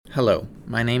Hello,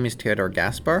 my name is Theodore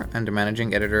Gaspar. I'm the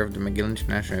managing editor of the McGill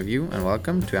International Review, and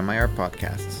welcome to MIR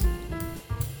Podcasts.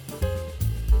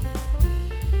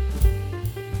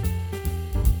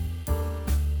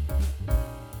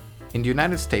 In the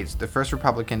United States, the first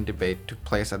Republican debate took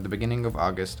place at the beginning of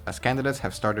August as candidates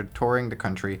have started touring the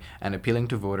country and appealing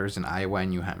to voters in Iowa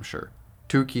and New Hampshire,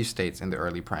 two key states in the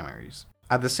early primaries.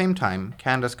 At the same time,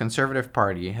 Canada's Conservative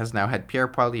Party has now had Pierre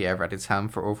Poilievre at its helm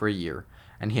for over a year,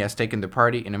 and he has taken the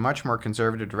party in a much more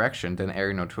conservative direction than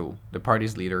Erin O'Toole, the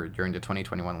party's leader during the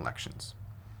 2021 elections.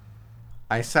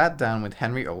 I sat down with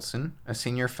Henry Olsen, a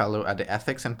senior fellow at the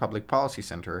Ethics and Public Policy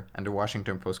Center and the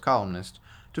Washington Post columnist,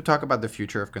 to talk about the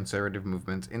future of conservative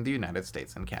movements in the United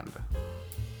States and Canada.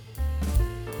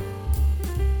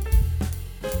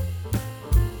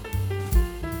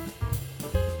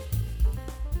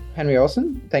 Henry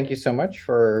Olsen, thank you so much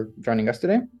for joining us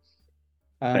today.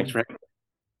 Thanks for having me.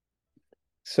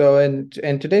 So in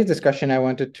today's discussion, I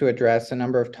wanted to address a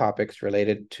number of topics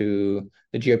related to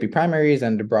the GOP primaries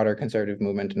and the broader conservative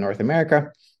movement in North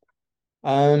America.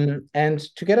 And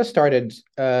to get us started,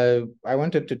 I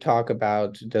wanted to talk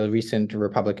about the recent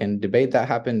Republican debate that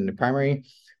happened in the primary.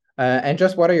 And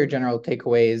just what are your general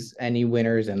takeaways, any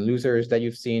winners and losers that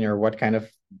you've seen, or what's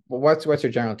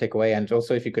your general takeaway? And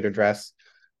also if you could address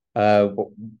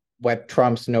what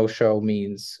Trump's no-show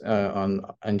means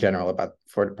in general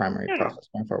for the primary process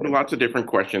going forward. Lots of different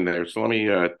questions there. So let me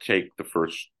take the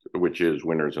first, which is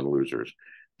winners and losers.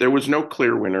 There was no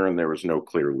clear winner and there was no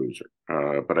clear loser.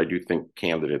 But I do think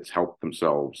candidates helped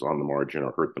themselves on the margin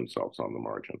or hurt themselves on the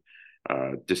margin.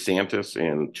 DeSantis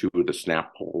in two of the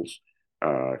Snap polls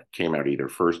came out either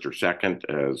first or second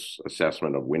as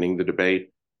assessment of winning the debate.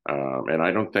 And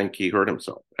I don't think he hurt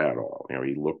himself at all.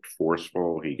 He looked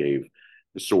forceful. He gave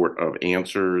the sort of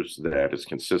answers that is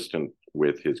consistent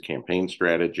with his campaign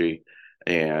strategy.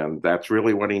 And that's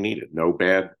really what he needed. No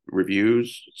bad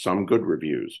reviews, some good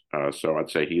reviews. So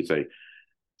I'd say he's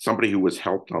somebody who was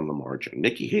helped on the margin.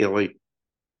 Nikki Haley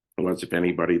was, if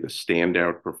anybody, the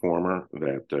standout performer,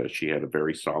 that she had a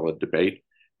very solid debate.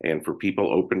 And for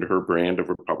people open to her brand of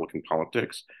Republican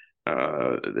politics,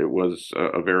 it was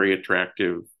a very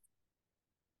attractive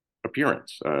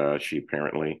appearance. She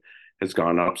apparently has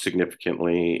gone up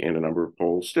significantly in a number of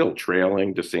polls, still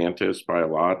trailing DeSantis by a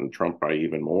lot and Trump by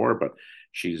even more, but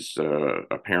she's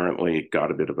apparently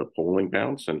got a bit of a polling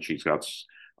bounce and she's got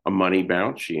a money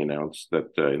bounce. She announced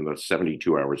that in the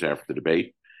 72 hours after the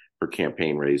debate, her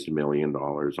campaign raised $1 million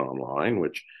online,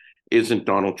 which isn't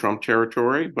Donald Trump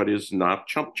territory, but is not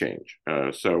chump change.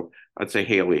 So I'd say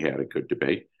Haley had a good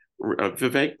debate.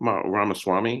 Vivek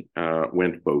Ramaswamy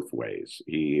went both ways.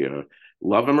 He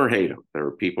love him or hate him. There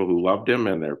are people who loved him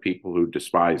and there are people who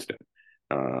despised him.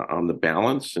 On the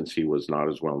balance, since he was not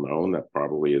as well known, that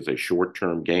probably is a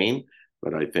short-term gain.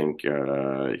 But I think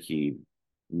he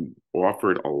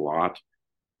offered a lot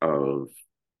of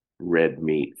red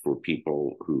meat for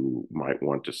people who might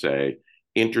want to say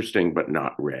interesting but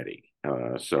not ready.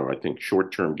 So I think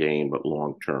short-term gain, but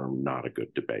long-term not a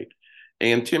good debate.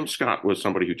 And Tim Scott was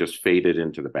somebody who just faded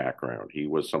into the background. He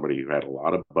was somebody who had a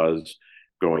lot of buzz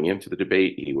going into the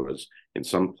debate. He was in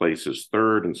some places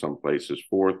third, in some places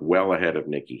fourth, well ahead of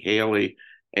Nikki Haley.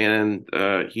 And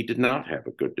he did not have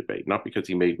a good debate, not because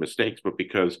he made mistakes, but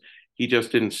because he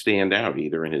just didn't stand out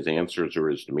either in his answers or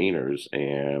his demeanors.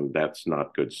 And that's not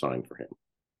a good sign for him.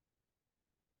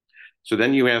 So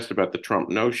then you asked about the Trump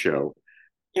no-show.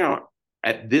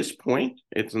 At this point,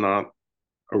 it's not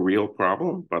a real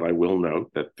problem, but I will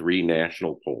note that 3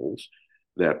 national polls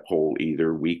that poll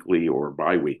either weekly or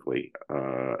biweekly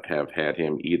have had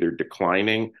him either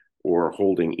declining or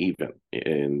holding even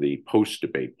in the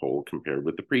post-debate poll compared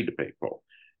with the pre-debate poll.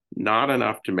 Not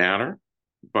enough to matter,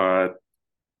 but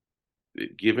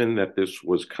given that this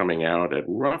was coming out at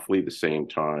roughly the same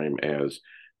time as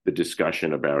the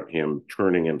discussion about him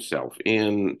turning himself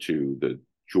in to the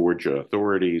Georgia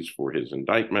authorities for his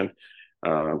indictment,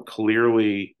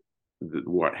 clearly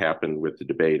what happened with the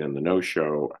debate and the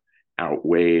no-show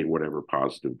outweighed whatever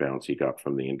positive bounce he got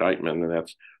from the indictment. And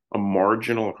that's a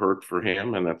marginal hurt for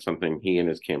him. And that's something he and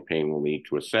his campaign will need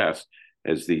to assess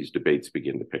as these debates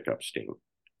begin to pick up steam.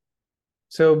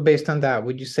 So based on that,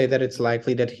 would you say that it's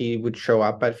likely that he would show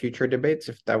up at future debates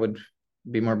if that would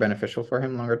be more beneficial for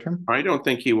him longer term? I don't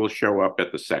think he will show up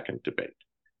at the second debate.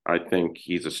 I think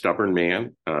he's a stubborn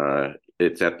man.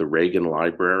 It's at the Reagan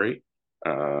Library.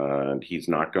 And he's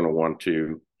not going to want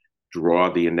to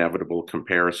draw the inevitable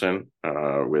comparison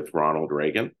with Ronald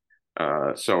Reagan.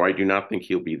 So I do not think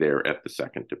he'll be there at the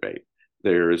second debate.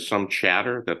 There is some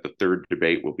chatter that the third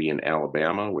debate will be in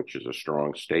Alabama, which is a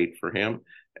strong state for him.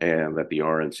 and that the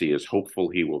RNC is hopeful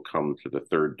he will come to the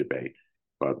third debate.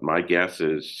 But my guess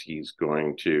is he's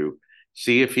going to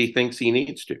see if he thinks he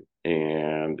needs to.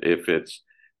 And if it's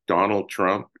Donald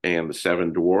Trump and the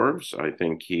seven dwarves, I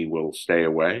think he will stay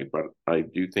away. But I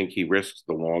do think he risks,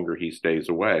 the longer he stays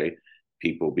away,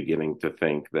 people beginning to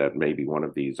think that maybe one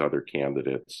of these other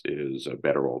candidates is a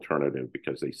better alternative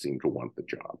because they seem to want the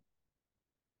job.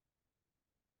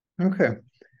 Okay.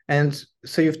 And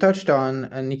so you've touched on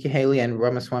Nikki Haley and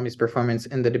Ramaswamy's performance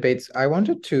in the debates. I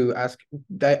wanted to ask,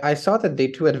 I saw that they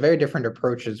two had very different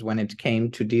approaches when it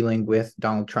came to dealing with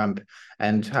Donald Trump,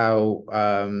 and how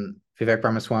Vivek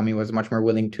Ramaswamy was much more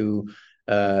willing to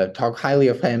talk highly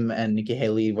of him, and Nikki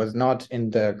Haley was not in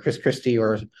the Chris Christie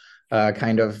or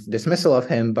kind of dismissal of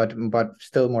him, but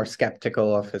still more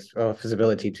skeptical of his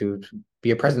ability to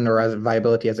be a president or as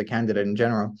viability as a candidate in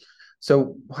general.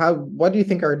 So what do you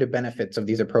think are the benefits of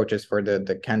these approaches for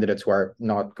the candidates who are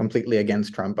not completely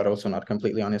against Trump, but also not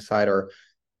completely on his side? Or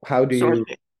how do you...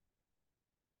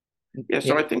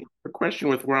 So I think the question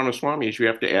with Ramaswamy is, you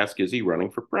have to ask, is he running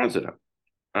for president?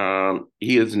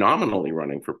 He is nominally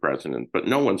running for president, but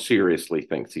no one seriously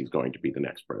thinks he's going to be the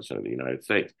next president of the United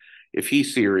States. If he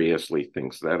seriously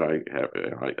thinks that,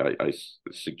 I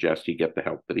suggest he get the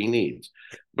help that he needs.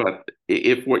 But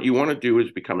if what you want to do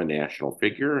is become a national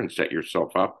figure and set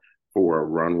yourself up for a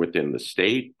run within the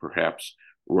state, perhaps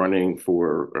running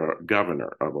for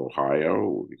governor of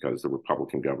Ohio, because the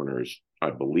Republican governor is,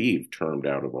 I believe, termed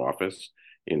out of office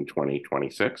in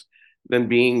 2026, then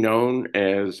being known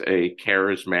as a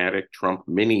charismatic Trump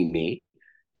mini-me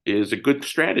is a good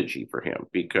strategy for him,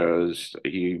 because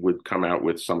he would come out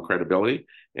with some credibility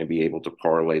and be able to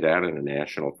parlay that in a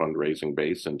national fundraising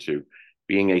base into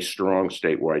being a strong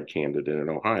statewide candidate in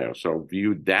Ohio. So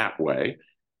viewed that way,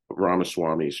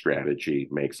 Ramaswamy's strategy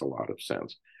makes a lot of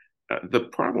sense. The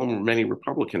problem many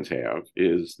Republicans have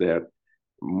is that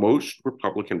most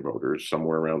Republican voters,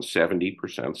 somewhere around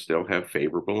 70%, still have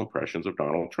favorable impressions of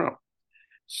Donald Trump.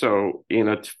 So in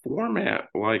a format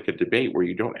like a debate where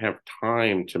you don't have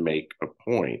time to make a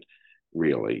point,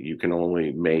 really, you can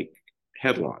only make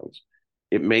headlines.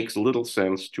 It makes little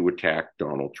sense to attack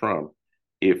Donald Trump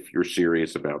if you're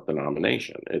serious about the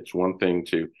nomination. It's one thing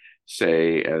to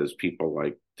say, as people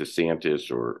like DeSantis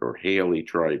or Haley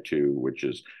try to, which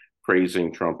is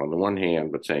praising Trump on the one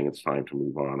hand, but saying it's time to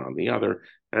move on the other.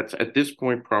 That's at this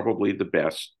point probably the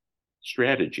best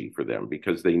strategy for them,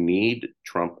 because they need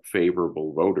Trump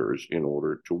favorable voters in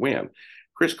order to win.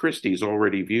 Chris Christie is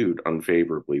already viewed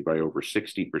unfavorably by over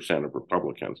 60% of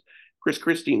Republicans. Chris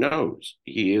Christie knows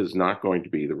he is not going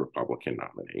to be the Republican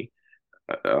nominee.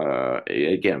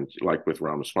 Again, like with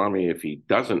Ramaswamy, if he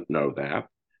doesn't know that,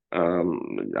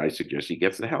 I suggest he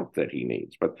gets the help that he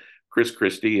needs. But Chris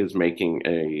Christie is making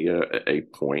a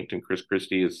point, and Chris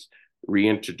Christie is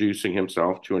reintroducing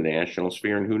himself to a national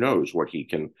sphere, and who knows what he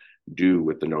can do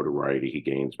with the notoriety he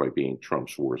gains by being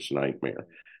Trump's worst nightmare.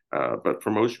 But for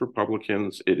most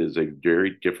Republicans, it is a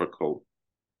very difficult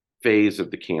phase of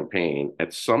the campaign.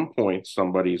 At some point,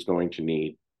 somebody's going to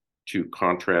need to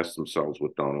contrast themselves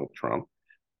with Donald Trump,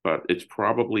 but it's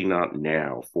probably not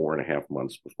now, 4.5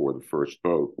 months before the first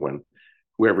vote, when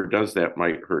whoever does that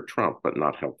might hurt Trump, but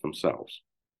not help themselves.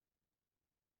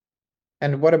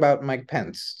 And what about Mike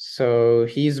Pence? So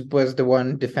he was the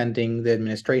one defending the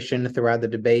administration throughout the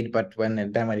debate, but when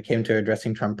it came to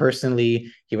addressing Trump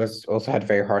personally, he was also had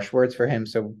very harsh words for him.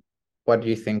 So what do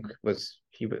you think was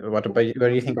he? What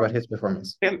do you think about his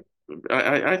performance? And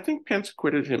I think Pence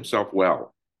acquitted himself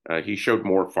well. He showed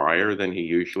more fire than he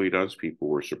usually does. People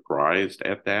were surprised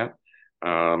at that.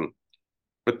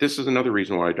 But this is another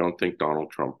reason why I don't think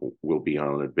Donald Trump will be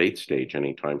on a debate stage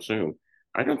anytime soon.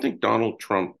 I don't think Donald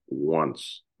Trump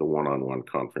wants the one-on-one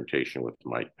confrontation with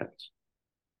Mike Pence,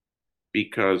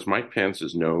 because Mike Pence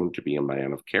is known to be a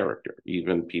man of character.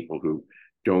 Even people who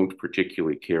don't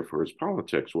particularly care for his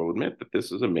politics will admit that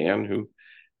this is a man who,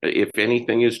 if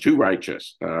anything, is too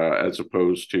righteous, as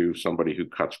opposed to somebody who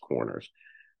cuts corners.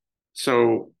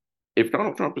 So if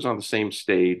Donald Trump is on the same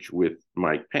stage with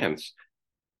Mike Pence,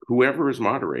 whoever is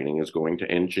moderating is going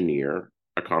to engineer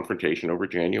a confrontation over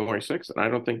January 6th. And I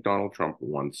don't think Donald Trump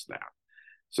wants that.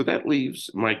 So that leaves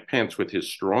Mike Pence with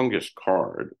his strongest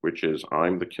card, which is,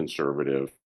 I'm the conservative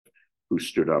who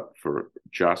stood up for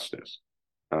justice,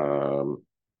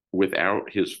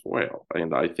 without his foil.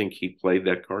 And I think he played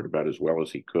that card about as well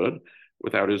as he could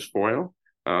without his foil.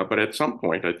 But at some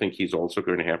point, I think he's also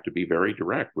going to have to be very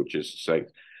direct, which is to say,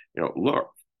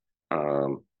 look,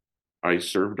 I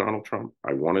served Donald Trump.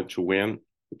 I wanted to win.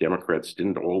 The Democrats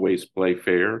didn't always play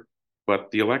fair,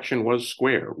 but the election was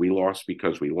square. We lost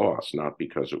because we lost, not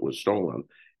because it was stolen.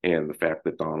 And the fact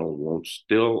that Donald won't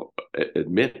still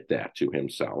admit that to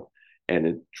himself and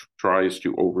it tries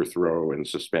to overthrow and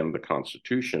suspend the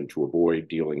Constitution to avoid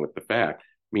dealing with the fact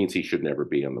means he should never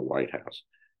be in the White House.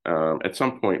 At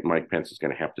some point, Mike Pence is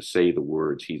going to have to say the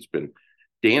words he's been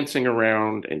dancing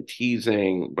around and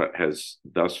teasing, but has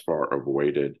thus far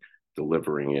avoided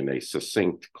delivering in a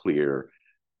succinct, clear,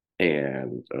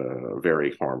 and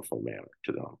very harmful manner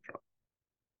to Donald Trump.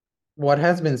 What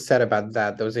has been said about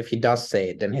that, though, is if he does say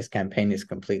it, then his campaign is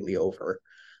completely over.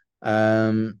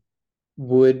 Um,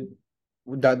 would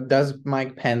does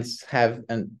Mike Pence have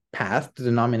a path to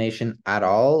the nomination at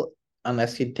all,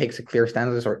 unless he takes a clear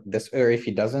stance, or if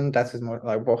he doesn't, that's his more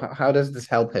like. Well, how does this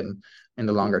help him in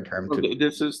the longer term? Well,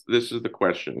 this is the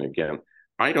question again.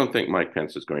 I don't think Mike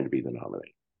Pence is going to be the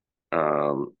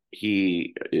nominee.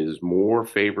 He is more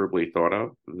favorably thought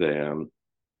of than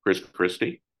Chris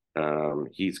Christie.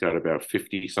 He's got about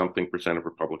 50 something percent of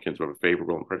Republicans who have a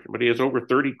favorable impression, but he has over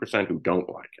 30% who don't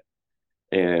like it.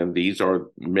 And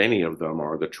many of them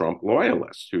are the Trump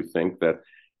loyalists who think that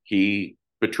he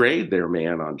betrayed their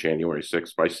man on January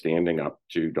 6th by standing up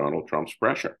to Donald Trump's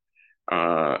pressure.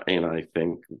 And I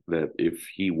think that if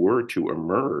he were to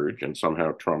emerge and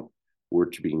somehow Trump were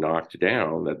to be knocked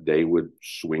down, that they would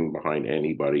swing behind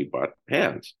anybody but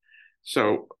Pence.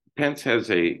 So Pence has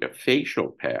a facial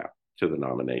path to the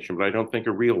nomination, but I don't think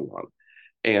a real one.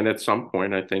 And at some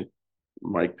point, I think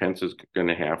Mike Pence is going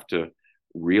to have to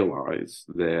realize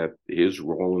that his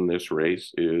role in this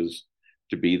race is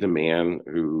to be the man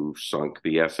who sunk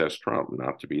the SS Trump,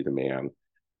 not to be the man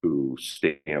who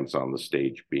stands on the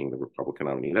stage being the Republican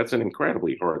nominee. That's an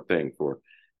incredibly hard thing for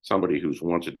somebody who's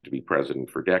wanted to be president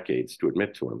for decades to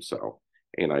admit to himself.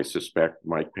 And I suspect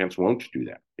Mike Pence won't do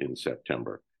that in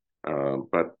September.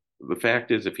 But the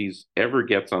fact is, if he's ever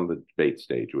gets on the debate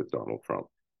stage with Donald Trump,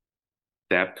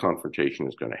 that confrontation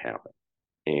is going to happen.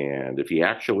 And if he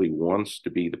actually wants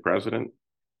to be the president,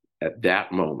 at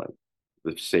that moment,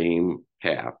 the same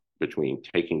path between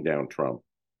taking down Trump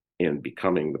and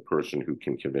becoming the person who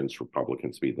can convince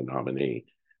Republicans to be the nominee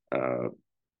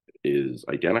is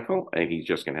identical. And he's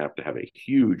just going to have a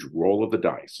huge roll of the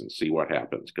dice and see what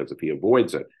happens. Because if he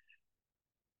avoids it,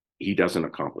 he doesn't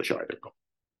accomplish either goal.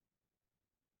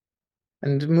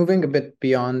 And moving a bit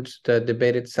beyond the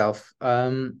debate itself,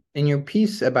 in your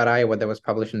piece about Iowa that was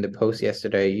published in the Post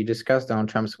yesterday, you discussed Donald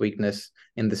Trump's weakness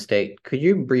in the state. Could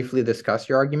you briefly discuss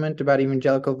your argument about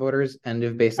evangelical voters, and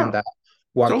if based on that,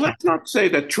 so let's not say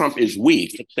that Trump is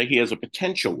weak. Let's say he has a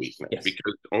potential weakness, yes,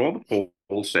 because all the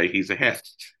polls say he's ahead.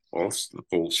 All the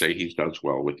polls say he does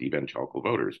well with evangelical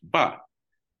voters. But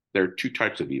there are two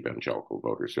types of evangelical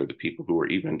voters. There are the people who are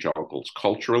evangelicals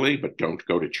culturally but don't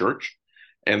go to church.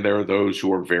 And there are those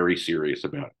who are very serious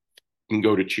about it. You can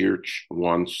go to church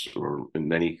once, or in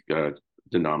many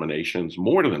denominations,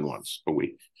 more than once a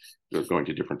week. They're going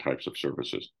to different types of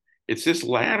services. It's this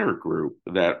latter group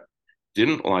that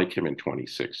didn't like him in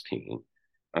 2016,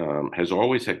 has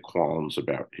always had qualms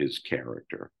about his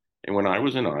character. And when I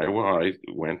was in Iowa, I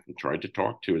went and tried to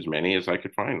talk to as many as I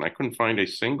could find. And I couldn't find a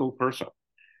single person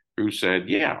who said,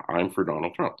 yeah, I'm for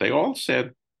Donald Trump. They all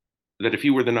said that if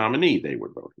he were the nominee, they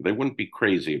would vote. They wouldn't be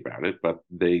crazy about it, but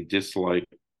they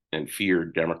disliked and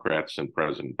feared Democrats and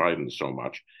President Biden so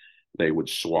much, they would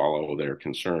swallow their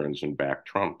concerns and back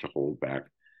Trump to hold back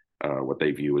what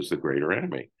they view as the greater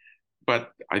enemy.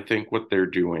 But I think what they're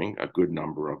doing, a good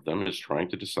number of them, is trying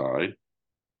to decide,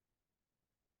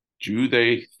 do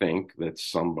they think that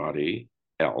somebody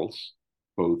else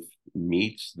both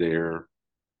meets their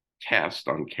test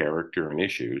on character and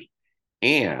issues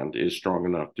and is strong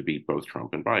enough to beat both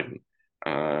Trump and Biden?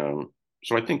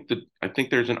 So I think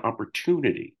there's an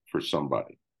opportunity for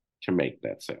somebody to make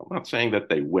that sale. I'm not saying that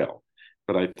they will,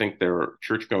 but I think there are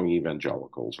church-going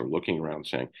evangelicals are looking around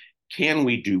saying, can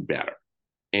we do better?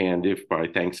 And if by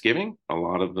Thanksgiving, a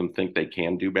lot of them think they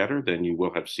can do better, then you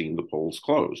will have seen the polls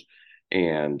close.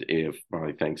 And if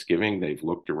by Thanksgiving they've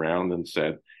looked around and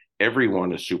said,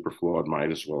 everyone is super flawed,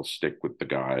 might as well stick with the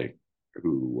guy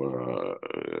who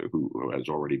has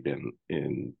already been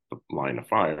in the line of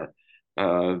fire,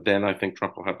 then I think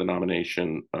Trump will have the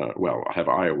nomination, have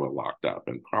Iowa locked up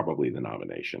and probably the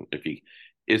nomination. If he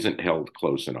isn't held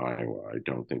close in Iowa, I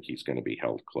don't think he's going to be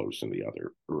held close in the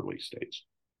other early states.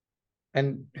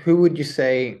 And who would you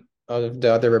say of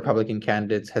the other Republican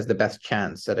candidates has the best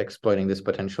chance at exploiting this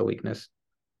potential weakness?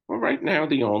 Well, right now,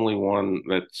 the only one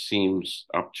that seems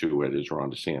up to it is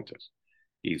Ron DeSantis.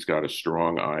 He's got a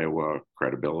strong Iowa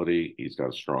credibility. He's got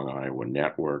a strong Iowa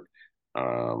network.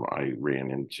 I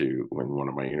ran into, in one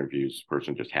of my interviews, a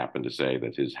person just happened to say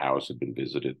that his house had been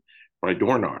visited by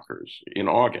door knockers in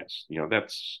August.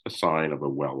 That's a sign of a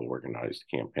well-organized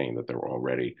campaign that they're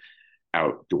already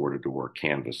out door to door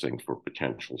canvassing for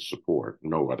potential support.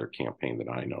 No other campaign that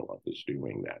I know of is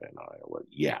doing that in Iowa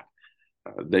yet.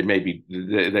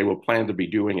 They will plan to be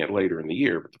doing it later in the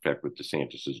year, but the fact that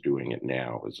DeSantis is doing it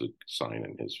now is a sign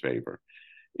in his favor.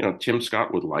 Tim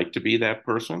Scott would like to be that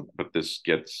person, but this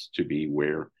gets to be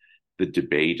where the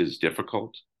debate is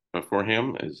difficult for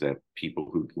him, is that people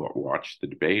who watch the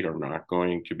debate are not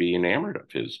going to be enamored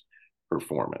of his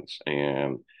performance.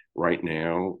 And right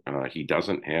now, he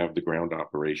doesn't have the ground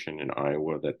operation in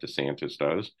Iowa that DeSantis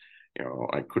does.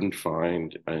 I couldn't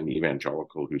find an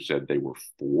evangelical who said they were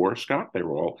for Scott. They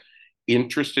were all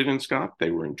interested in Scott.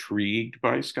 They were intrigued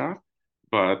by Scott,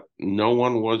 but no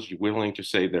one was willing to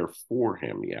say they're for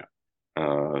him yet.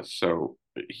 So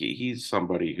he's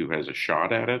somebody who has a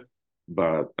shot at it,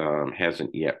 but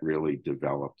hasn't yet really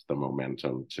developed the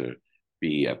momentum to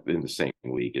be in the same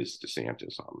league as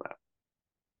DeSantis on that.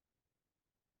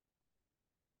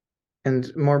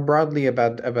 And more broadly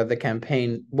about the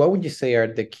campaign, what would you say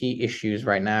are the key issues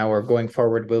right now, or going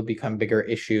forward will become bigger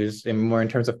issues, and more in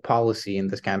terms of policy in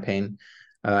this campaign,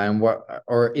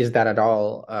 or is that at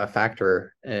all a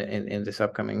factor in this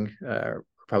upcoming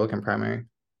Republican primary?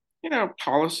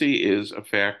 Policy is a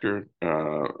factor,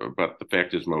 but the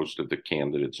fact is most of the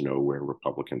candidates know where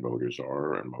Republican voters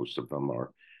are, and most of them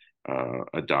are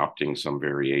adopting some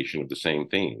variation of the same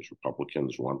themes.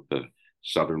 Republicans want the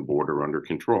southern border under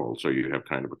control, so you have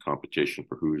kind of a competition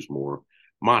for who's more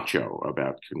macho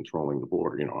about controlling the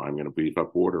border. I'm going to beef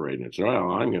up border agents. Well,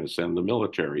 I'm going to send the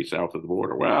military south of the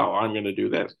border. Well, I'm going to do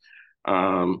this.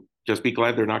 Just be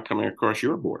glad they're not coming across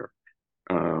your border.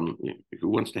 Who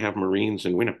wants to have Marines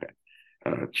in Winnipeg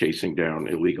chasing down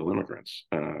illegal immigrants?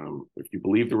 If you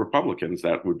believe the Republicans,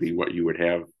 that would be what you would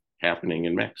have happening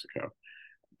in Mexico.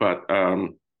 But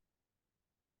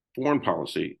foreign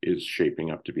policy is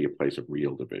shaping up to be a place of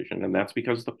real division, and that's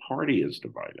because the party is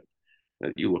divided.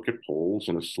 You look at polls,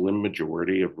 and a slim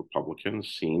majority of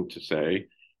Republicans seem to say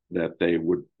that they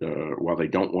would, while they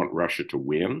don't want Russia to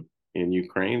win in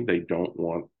Ukraine, they don't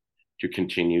want to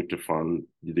continue to fund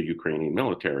the Ukrainian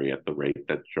military at the rate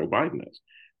that Joe Biden is,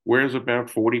 whereas about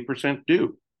 40%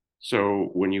 do. So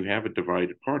when you have a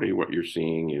divided party, what you're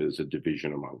seeing is a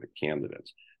division among the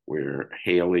candidates, where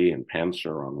Haley and Pence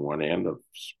are on one end of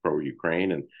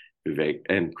pro-Ukraine, and Vivek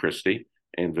and Christie,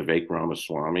 and Vivek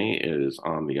Ramaswamy is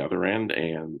on the other end,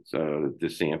 and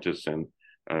DeSantis and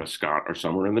Scott are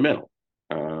somewhere in the middle.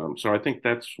 So I think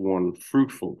that's one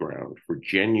fruitful ground for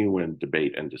genuine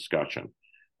debate and discussion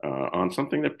on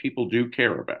something that people do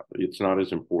care about. It's not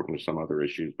as important as some other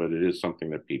issues, but it is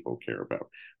something that people care about.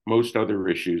 Most other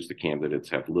issues, the candidates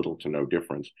have little to no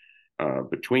difference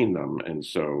between them, and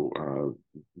so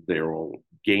they're all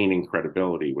gaining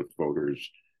credibility with voters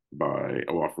by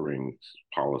offering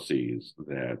policies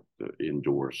that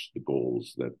endorse the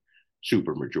goals that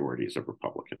supermajorities of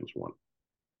Republicans want.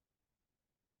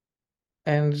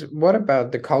 And what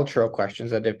about the cultural questions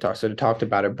that they've talked? So they talked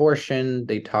about abortion,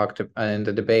 they talked in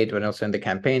the debate, but also in the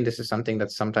campaign. This is something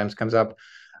that sometimes comes up.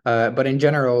 But in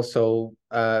general,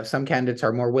 some candidates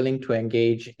are more willing to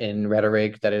engage in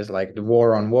rhetoric that is like the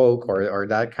war on woke or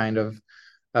that kind of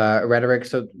rhetoric.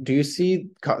 So do you see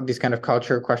this kind of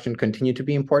culture question continue to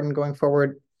be important going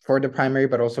forward for the primary,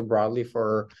 but also broadly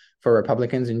for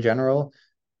Republicans in general?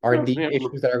 Are these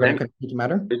issues that are going to continue to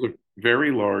matter? There's a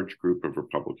very large group of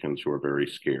Republicans who are very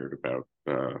scared about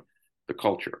the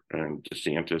culture, and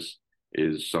DeSantis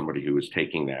is somebody who is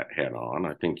taking that head on.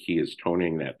 I think he is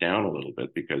toning that down a little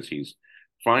bit because he's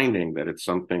finding that it's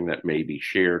something that may be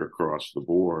shared across the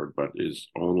board, but is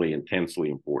only intensely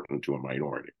important to a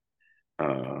minority.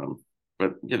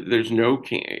 But there's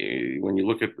when you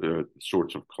look at the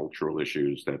sorts of cultural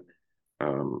issues that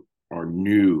are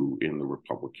new in the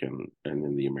Republican and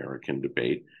in the American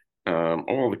debate,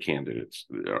 all the candidates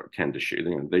tend to share.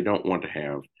 They don't want to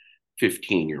have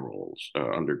 15-year-olds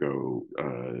undergo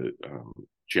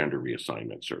gender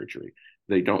reassignment surgery.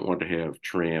 They don't want to have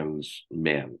trans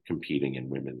men competing in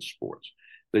women's sports.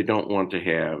 They don't want to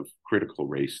have critical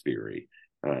race theory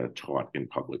taught in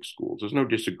public schools. There's no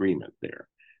disagreement there.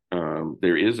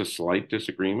 There is a slight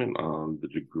disagreement on the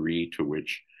degree to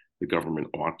which the government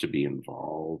ought to be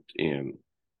involved in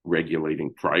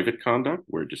regulating private conduct,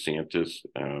 where DeSantis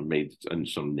made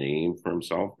some name for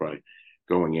himself by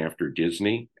going after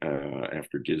Disney.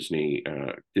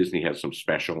 Disney has some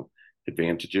special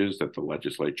advantages that the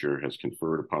legislature has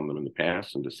conferred upon them in the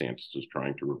past, and DeSantis is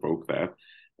trying to revoke that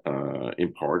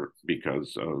in part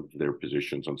because of their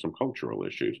positions on some cultural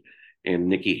issues. And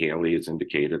Nikki Haley has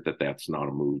indicated that that's not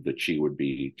a move that she would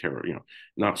be,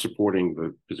 not supporting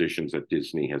the positions that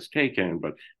Disney has taken,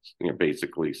 but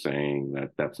basically saying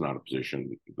that that's not a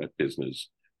position that business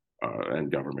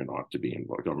and government ought to be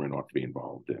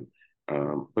involved in.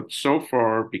 But so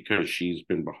far, because she's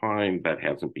been behind, that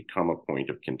hasn't become a point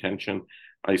of contention.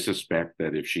 I suspect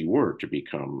that if she were to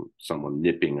become someone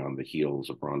nipping on the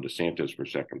heels of Ron DeSantis for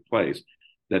second place,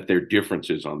 that their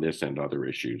differences on this and other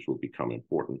issues will become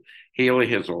important. Haley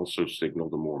has also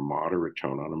signaled a more moderate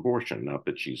tone on abortion. Not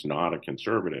that she's not a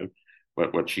conservative,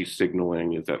 but what she's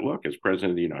signaling is that, look, as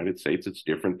president of the United States, it's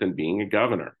different than being a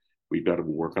governor. We've got to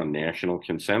work on national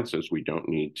consensus. We don't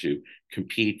need to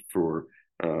compete for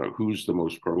who's the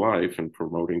most pro-life and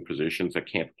promoting positions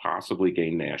that can't possibly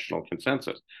gain national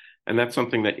consensus. And that's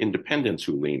something that independents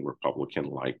who lean Republican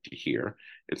like to hear.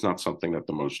 It's not something that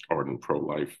the most ardent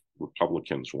pro-life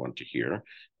Republicans want to hear.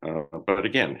 But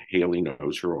again, Haley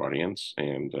knows her audience,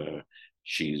 and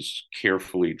she's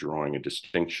carefully drawing a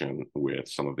distinction with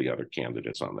some of the other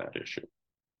candidates on that issue.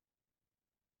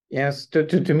 Yes,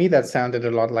 to me, that sounded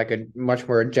a lot like a much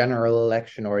more general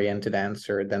election-oriented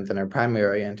answer than a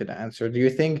primary-oriented answer. Do you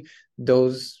think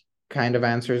those kind of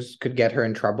answers could get her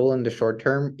in trouble in the short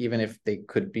term, even if they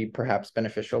could be perhaps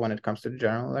beneficial when it comes to the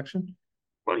general election?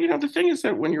 Well, the thing is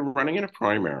that when you're running in a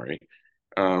primary,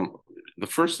 the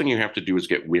first thing you have to do is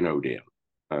get winnowed in.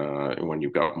 And when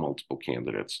you've got multiple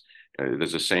candidates,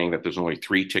 there's a saying that there's only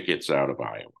 3 tickets out of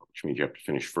Iowa, which means you have to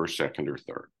finish first, second, or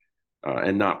third.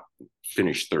 And not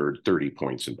finish third 30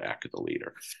 points in back of the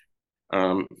leader,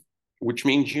 which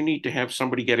means you need to have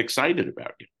somebody get excited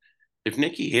about you. If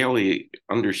Nikki Haley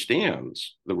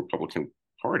understands the Republican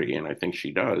Party, and I think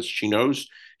she does, she knows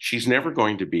she's never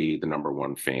going to be the number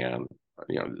one fan.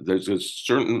 There's a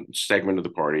certain segment of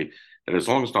the party that as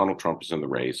long as Donald Trump is in the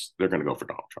race, they're going to go for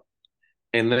Donald Trump.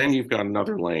 And then you've got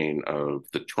another lane of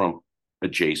the Trump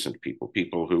adjacent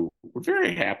people who were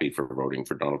very happy for voting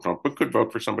for Donald Trump, but could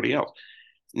vote for somebody else.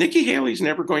 Nikki Haley's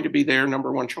never going to be their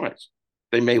number one choice.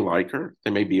 They may like her,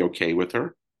 they may be okay with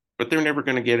her, but they're never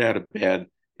going to get out of bed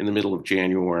in the middle of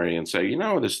January and say,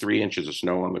 there's 3 inches of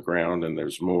snow on the ground and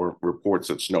there's more reports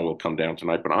that snow will come down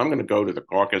tonight, but I'm going to go to the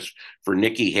caucus for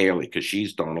Nikki Haley because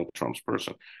she's Donald Trump's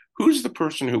person. Who's the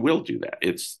person who will do that?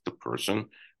 It's the person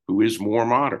who is more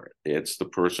moderate. It's the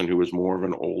person who is more of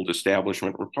an old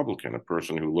establishment Republican, a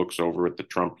person who looks over at the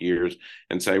Trump years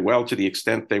and say, well, to the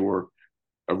extent they were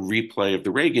a replay of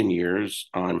the Reagan years,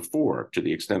 I'm for. To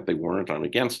the extent they weren't, I'm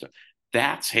against it.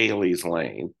 That's Haley's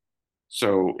lane.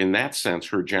 So in that sense,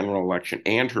 her general election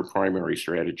and her primary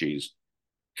strategies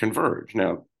converge.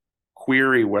 Now,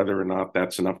 query whether or not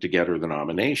that's enough to get her the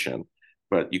nomination,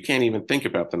 but you can't even think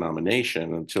about the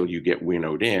nomination until you get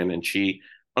winnowed in, and she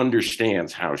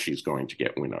understands how she's going to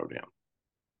get winnowed in.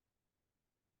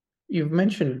 You've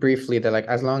mentioned briefly that, like,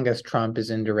 as long as Trump is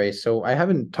in the race, so I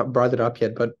haven't brought it up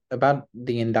yet, but about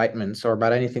the indictments or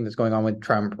about anything that's going on with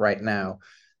Trump right now,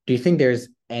 do you think there's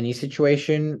any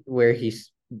situation where he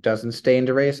doesn't stay in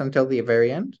the race until the very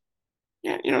end?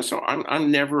 Yeah, so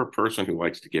I'm never a person who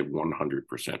likes to give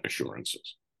 100%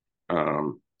 assurances.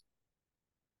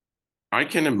 I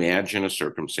can imagine a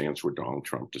circumstance where Donald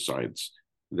Trump decides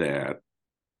that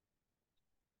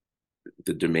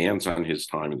the demands on his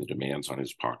time and the demands on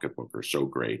his pocketbook are so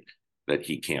great that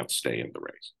he can't stay in the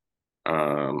race.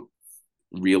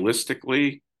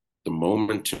 Realistically, the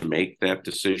moment to make that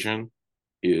decision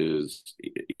is,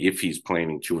 if he's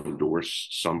planning to endorse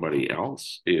somebody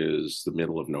else, is the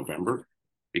middle of November,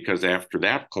 because after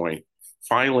that point,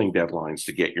 filing deadlines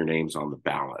to get your names on the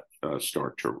ballot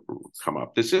start to come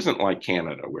up. This isn't like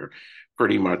Canada, where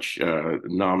pretty much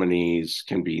nominees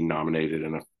can be nominated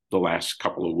in the last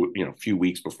couple of few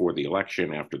weeks before the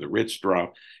election, after the writs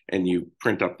drop, and you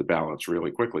print up the ballots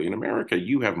really quickly. In America,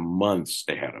 you have months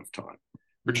ahead of time,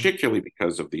 particularly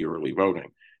because of the early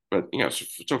voting. But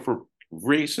so for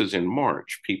races in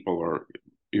March, people are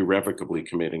irrevocably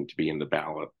committing to be on the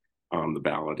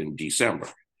ballot in December.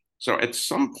 So at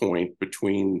some point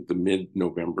between the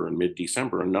mid-November and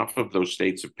mid-December, enough of those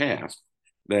states have passed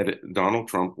that Donald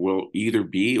Trump will either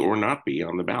be or not be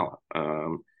on the ballot.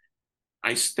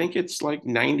 I think it's like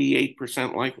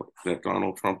 98% likely that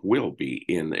Donald Trump will be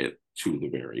in it to the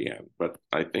very end. But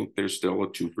I think there's still a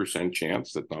 2%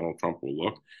 chance that Donald Trump will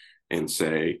look and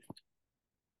say,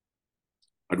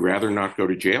 I'd rather not go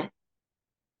to jail,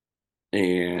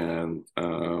 and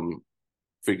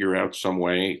figure out some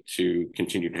way to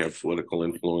continue to have political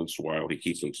influence while he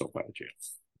keeps himself out of jail.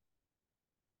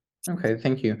 Okay,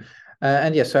 thank you.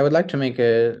 And yes, so I would like to make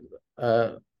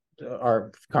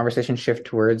our conversation shift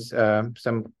towards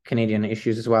some Canadian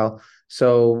issues as well.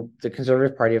 So the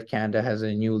Conservative Party of Canada has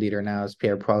a new leader now, is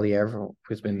Pierre Poilievre,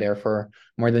 who's been there for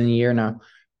more than a year now.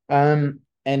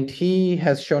 And he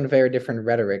has shown a very different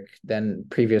rhetoric than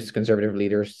previous Conservative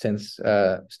leaders since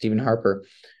Stephen Harper.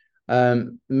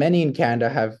 Many in Canada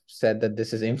have said that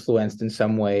this is influenced in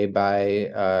some way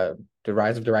by the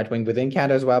rise of the right wing within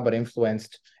Canada as well, but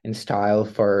influenced in style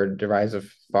for the rise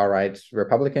of far right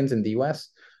Republicans in the US.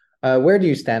 Where do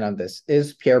you stand on this?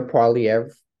 Is Pierre Poilievre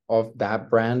of that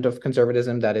brand of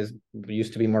conservatism that is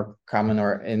used to be more common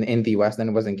or in the US than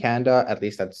it was in Canada, at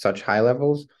least at such high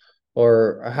levels?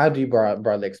 Or how do you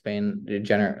broadly explain in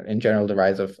general the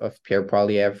rise of Pierre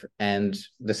Poilievre and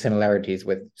the similarities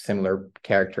with similar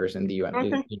characters in the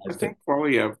United I think States?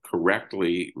 Poilievre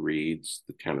correctly reads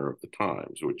the tenor of the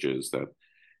times, which is that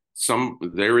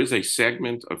there is a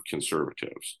segment of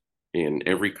conservatives in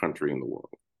every country in the world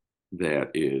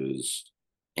that is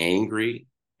angry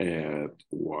at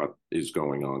what is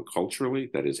going on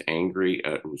culturally, that is angry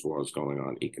at what is going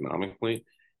on economically,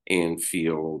 and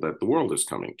feel that the world is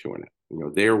coming to an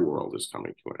end. Their world is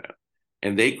coming to an end.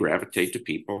 And they gravitate to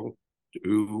people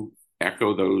who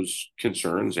echo those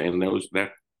concerns and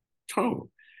that tone.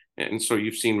 And so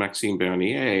you've seen Maxime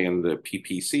Bernier and the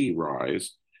PPC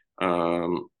rise,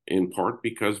 in part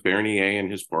because Bernier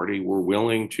and his party were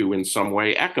willing to, in some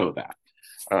way, echo that.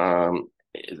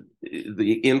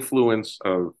 The influence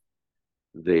of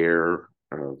their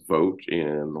vote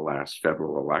in the last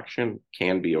federal election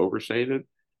can be overstated.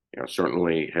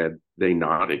 Certainly, had they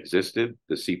not existed,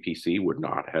 the CPC would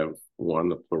not have won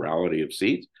the plurality of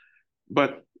seats.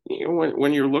 But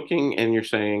when you're looking and you're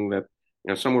saying that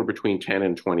somewhere between 10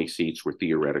 and 20 seats were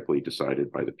theoretically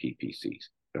decided by the PPC's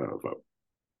vote,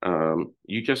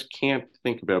 you just can't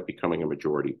think about becoming a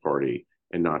majority party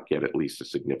and not get at least a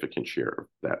significant share of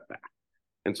that back.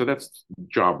 And so that's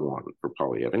job one for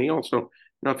Poilievre. And he also,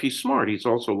 if he's smart, he's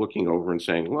also looking over and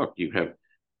saying, look, you have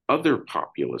other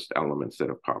populist elements that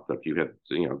have popped up. You had,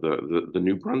 the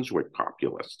New Brunswick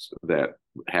populists that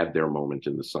had their moment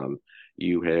in the sun.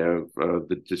 You have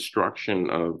the destruction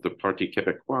of the Parti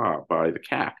Québécois by the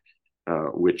CAQ,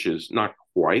 which is not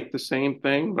quite the same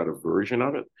thing, but a version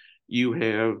of it. You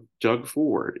have Doug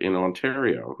Ford in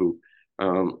Ontario, who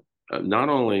not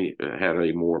only had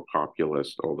a more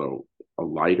populist, although a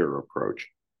lighter approach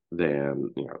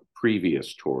than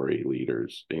previous Tory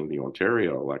leaders in the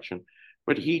Ontario election,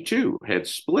 but he too had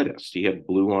splitist. He had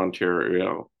Blue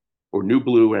Ontario, or New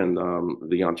Blue, and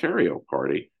the Ontario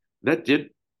Party that did,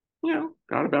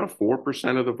 got about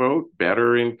 4% of the vote,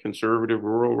 better in conservative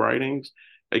rural ridings,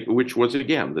 which was,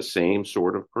 again, the same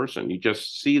sort of person. You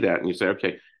just see that and you say,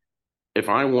 okay, if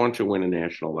I want to win a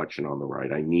national election on the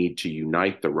right, I need to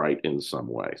unite the right in some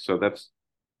way. So that's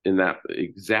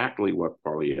exactly what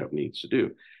Poilievre needs to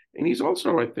do. And he's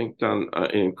also, I think, done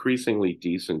an increasingly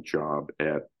decent job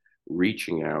at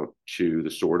reaching out to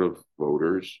the sort of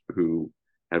voters who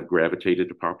have gravitated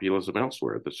to populism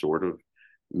elsewhere, the sort of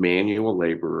manual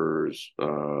laborers,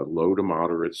 low to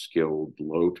moderate skilled,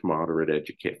 low to moderate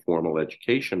formal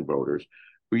education voters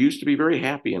who used to be very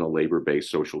happy in a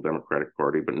labor-based social democratic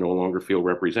party, but no longer feel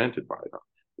represented by them.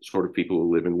 The sort of people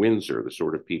who live in Windsor, the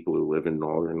sort of people who live in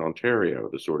Northern Ontario,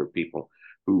 the sort of people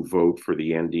who vote for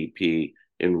the NDP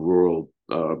in rural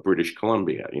British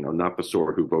Columbia, not the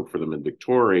sort who vote for them in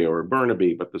Victoria or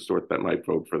Burnaby, but the sort that might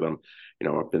vote for them,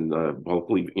 up in the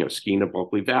Bulkley, Skeena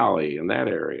Bulkley Valley in that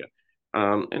area.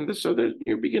 So that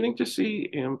you're beginning to see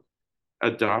him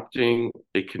adopting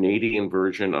a Canadian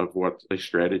version of what a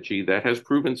strategy that has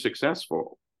proven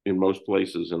successful in most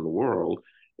places in the world.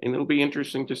 And it'll be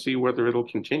interesting to see whether it'll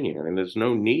continue. And there's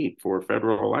no need for a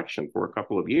federal election for a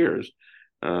couple of years.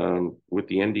 With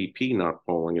the NDP not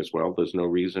polling as well, there's no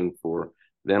reason for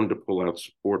them to pull out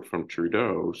support from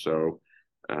Trudeau. So,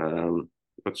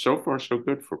 but so far, so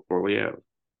good for Poilievre.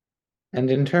 And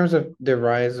in terms of the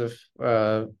rise of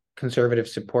conservative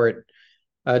support,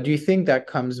 do you think that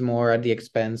comes more at the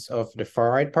expense of the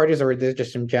far right parties, or is there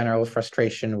just some general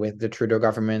frustration with the Trudeau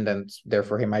government, and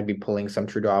therefore he might be pulling some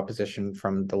Trudeau opposition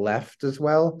from the left as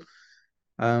well?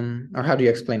 Or how do you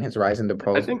explain his rise in the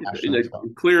polls? I think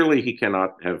clearly he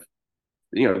cannot have,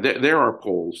 there are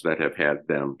polls that have had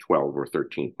them 12 or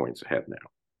 13 points ahead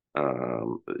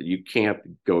now. You can't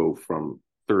go from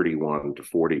 31 to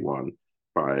 41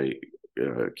 by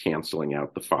canceling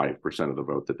out the 5% of the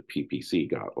vote that the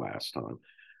PPC got last time.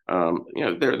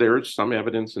 There is some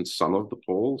evidence in some of the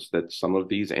polls that some of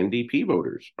these NDP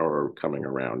voters are coming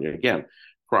around. Again,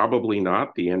 probably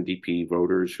not the NDP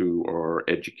voters who are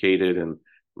educated and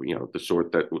the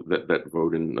sort that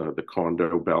vote in the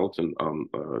condo belt in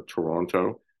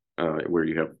Toronto, where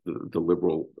you have the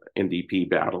liberal NDP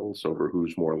battles over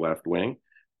who's more left wing.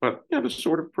 but the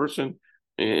sort of person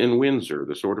in Windsor,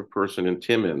 the sort of person in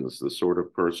Timmins, the sort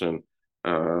of person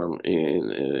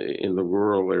in the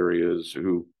rural areas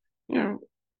who you know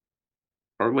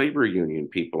are labor union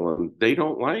people, and they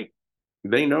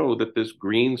know that this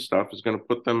green stuff is going to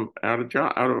put them out of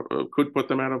job, could put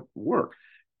them out of work.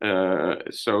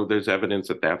 So there's evidence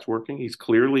that that's working. He's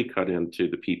clearly cut into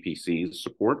the PPC's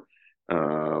support,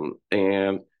 and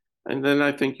then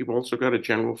I think you've also got a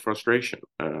general frustration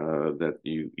that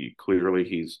you clearly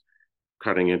he's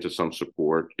cutting into some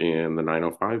support in the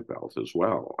 905 belt as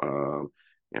well.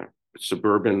 Yeah,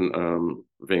 suburban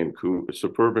Vancouver,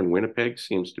 suburban Winnipeg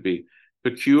seems to be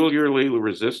peculiarly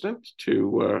resistant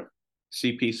to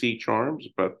CPC charms,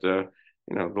 but the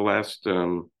last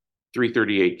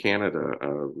 338 Canada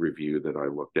review that I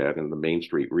looked at in the Main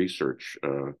Street Research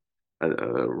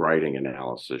writing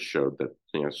analysis showed that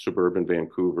suburban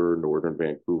Vancouver, northern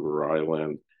Vancouver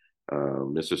Island,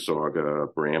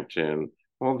 Mississauga, Brampton,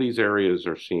 all these areas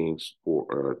are seeing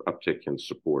support, uptick in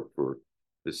support for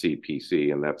the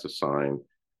CPC, and that's a sign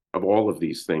of all of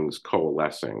these things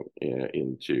coalescing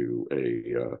into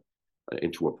a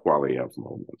Poilievre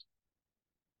moment.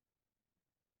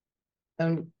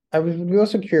 I was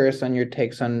also curious on your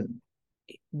takes on.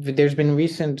 There's been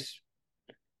recent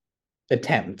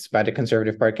attempts by the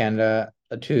Conservative Party Canada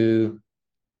to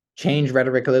change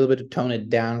rhetoric a little bit, to tone it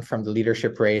down from the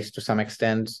leadership race to some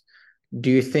extent. Do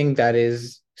you think that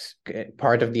is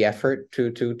part of the effort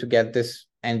to get this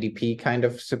NDP kind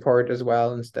of support as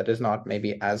well, instead is not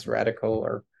maybe as radical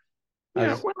or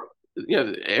as...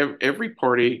 Every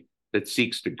party that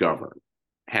seeks to govern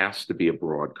has to be a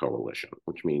broad coalition,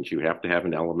 which means you have to have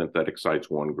an element that excites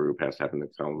one group, has to have an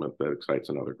element that excites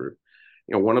another group.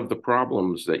 One of the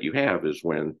problems that you have is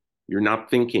when you're not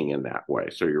thinking in that way.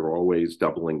 So you're always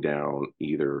doubling down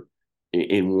either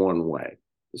in one way.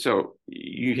 So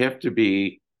you have to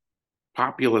be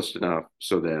populist enough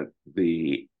so that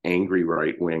the angry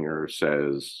right winger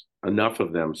says, enough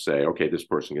of them say, okay, this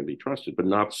person can be trusted, but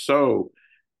not so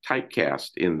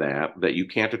typecast in that you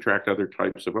can't attract other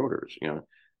types of voters.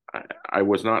 I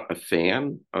was not a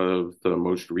fan of the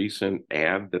most recent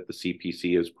ad that the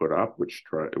CPC has put up, which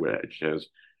has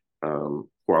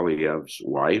Poilievre's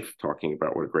wife talking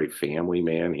about what a great family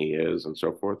man he is and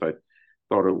so forth. I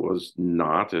thought it was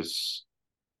not as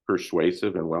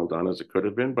persuasive and well done as it could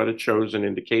have been, but it shows an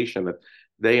indication that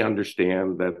they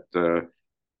understand that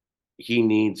he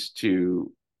needs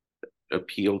to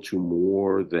appeal to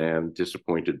more than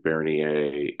disappointed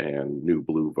Bernier and New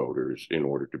Blue voters in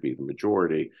order to be the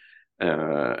majority.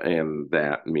 And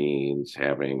that means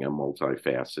having a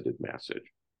multifaceted message.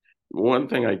 One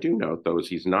thing I do note, though, is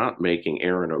he's not making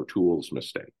Erin O'Toole's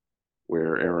mistake,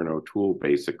 where Erin O'Toole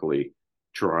basically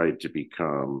tried to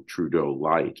become Trudeau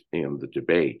light in the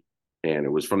debate. And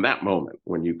it was from that moment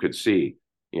when you could see,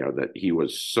 that he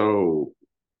was so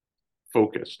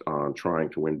focused on trying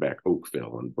to win back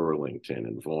Oakville and Burlington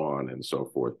and Vaughan and so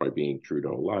forth by being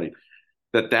Trudeau light,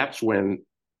 that's when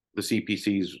the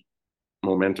CPC's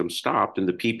momentum stopped and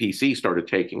the PPC started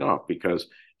taking off, because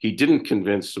he didn't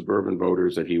convince suburban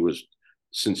voters that he was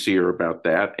sincere about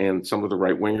that. And some of the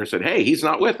right wingers said, hey, he's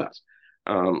not with us.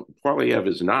 Poilievre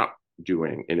is not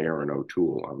doing an Erin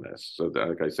O'Toole on this. So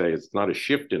like I say, it's not a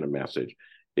shift in a message.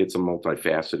 It's a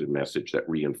multifaceted message that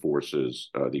reinforces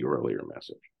the earlier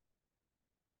message.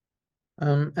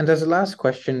 And as a last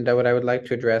question, that what I would like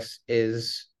to address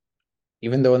is,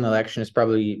 even though an election is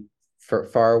probably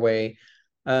far away,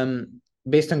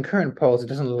 based on current polls, it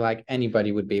doesn't look like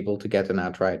anybody would be able to get an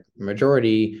outright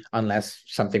majority unless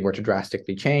something were to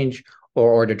drastically change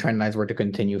or the trend lines were to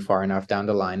continue far enough down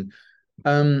the line.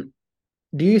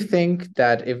 Do you think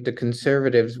that if the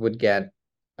Conservatives would get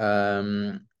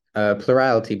a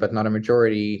plurality but not a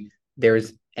majority,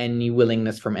 there's any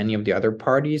willingness from any of the other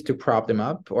parties to prop them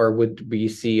up, or would we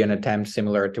see an attempt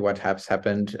similar to what has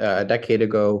happened a decade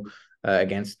ago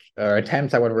against, or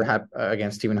attempts that were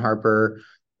against Stephen Harper?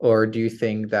 Or do you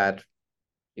think that,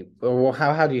 well,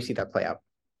 how do you see that play out?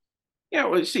 Yeah,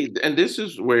 well, see, and this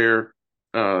is where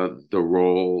the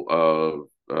role of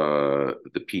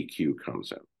the PQ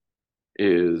comes in,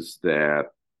 is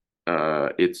that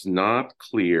it's not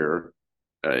clear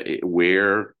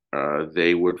where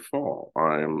they would fall.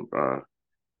 I'm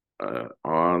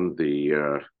on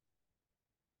the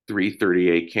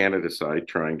 338 Canada side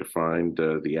trying to find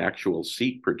the actual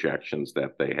seat projections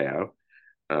that they have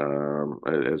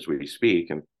as we speak,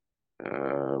 and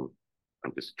I'm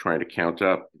just trying to count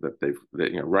up that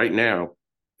right now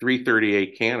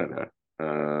 338 Canada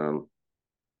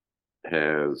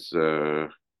has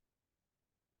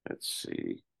let's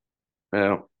see,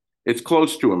 well, it's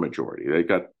close to a majority. They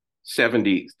got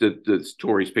the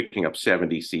Tories picking up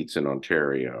 70 seats in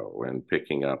Ontario and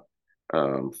picking up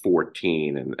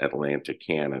 14 in Atlantic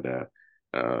Canada.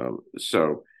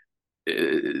 So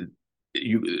there's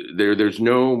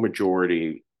no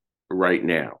majority right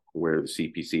now where the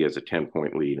CPC has a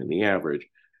 10-point lead in the average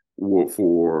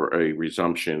for a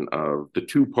resumption of the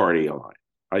two-party alliance.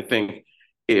 I think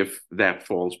if that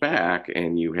falls back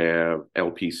and you have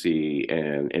LPC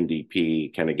and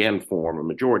NDP can again form a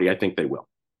majority, I think they will.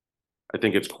 I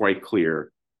think it's quite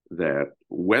clear that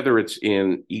whether it's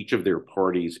in each of their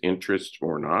parties' interests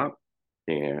or not,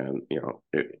 and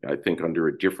I think under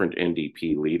a different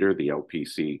NDP leader, the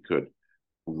LPC could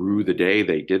rue the day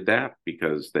they did that,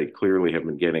 because they clearly have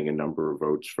been getting a number of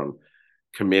votes from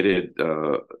committed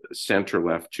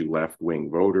center-left to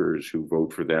left-wing voters who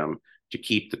vote for them to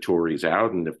keep the Tories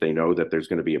out. And if they know that there's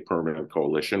going to be a permanent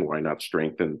coalition, why not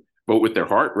vote with their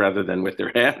heart rather than with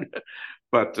their head?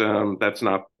 But that's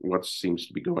not what seems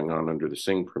to be going on under the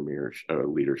Singh Premier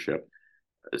leadership.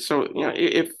 So,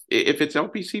 if it's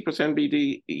LPC plus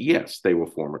NBD, yes, they will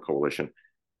form a coalition.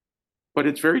 But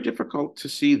it's very difficult to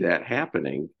see that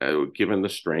happening, given the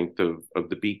strength of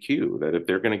the BQ, that if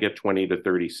they're going to get 20 to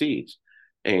 30 seats,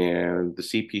 and the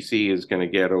CPC is going to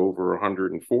get over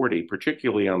 140,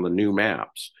 particularly on the new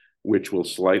maps, which will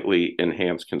slightly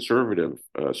enhance conservative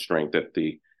strength at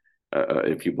the,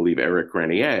 if you believe Eric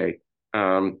Grenier,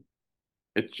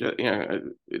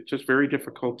 it's just very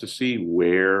difficult to see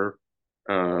where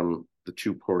the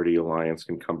two-party alliance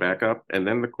can come back up. And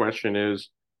then the question is,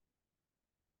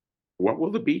 what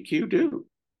will the BQ do?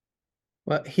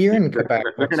 Well, here in Quebec,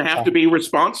 they're going to have to be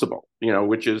responsible,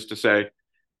 which is to say,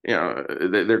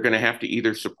 they're going to have to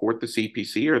either support the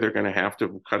CPC or they're going to have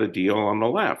to cut a deal on the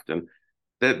left. And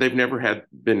they've never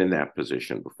been in that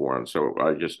position before. And so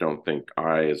I just don't think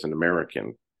as an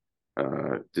American,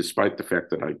 despite the fact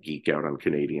that I geek out on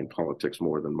Canadian politics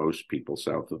more than most people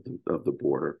south of the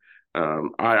border,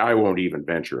 I won't even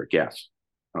venture a guess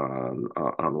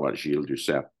on what Gilles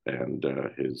Duceppe and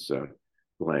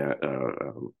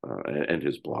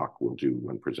his bloc will do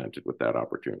when presented with that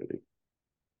opportunity.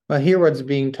 Well, here what's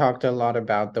being talked a lot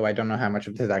about, though I don't know how much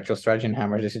of this is actual strategy and how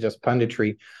much this is just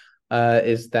punditry,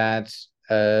 is that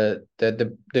the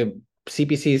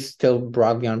CPC is still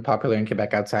broadly unpopular in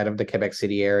Quebec outside of the Quebec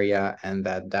City area, and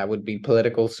that would be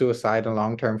political suicide in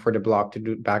long term for the bloc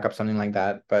to back up something like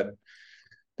that. But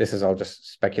this is all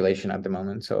just speculation at the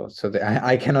moment, so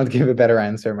I cannot give a better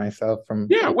answer myself. And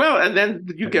then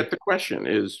you get the question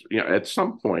is, at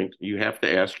some point you have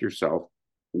to ask yourself,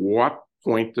 what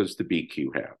point does the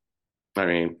BQ have? I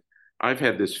mean, I've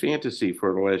had this fantasy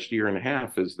for the last year and a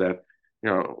half, is that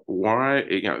why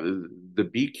the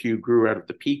BQ grew out of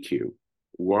the PQ.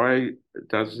 Why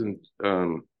doesn't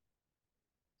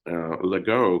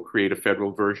Legault create a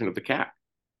federal version of the CAQ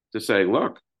to say,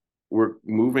 look, we're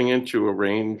moving into a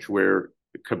range where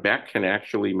Quebec can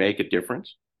actually make a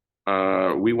difference.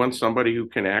 We want somebody who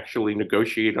can actually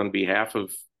negotiate on behalf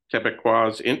of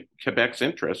Quebec's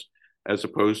interest, as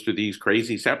opposed to these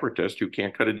crazy separatists who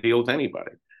can't cut a deal with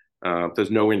anybody.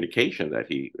 There's no indication that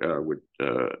he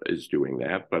is doing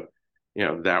that, but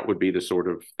that would be the sort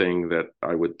of thing that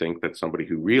I would think that somebody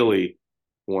who really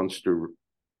wants to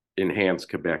enhance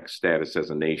Quebec's status as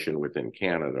a nation within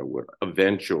Canada would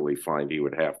eventually find he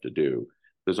would have to do.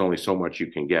 There's only so much you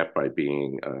can get by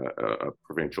being a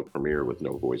provincial premier with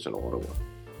no voice in Ottawa.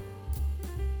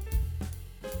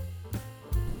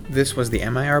 This was the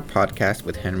MIR podcast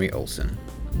with Henry Olsen.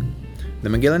 The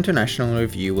McGill International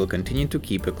Review will continue to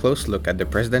keep a close look at the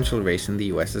presidential race in the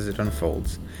US as it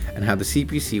unfolds, and how the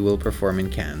CPC will perform in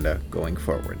Canada going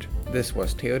forward. This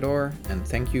was Theodore, and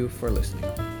thank you for listening.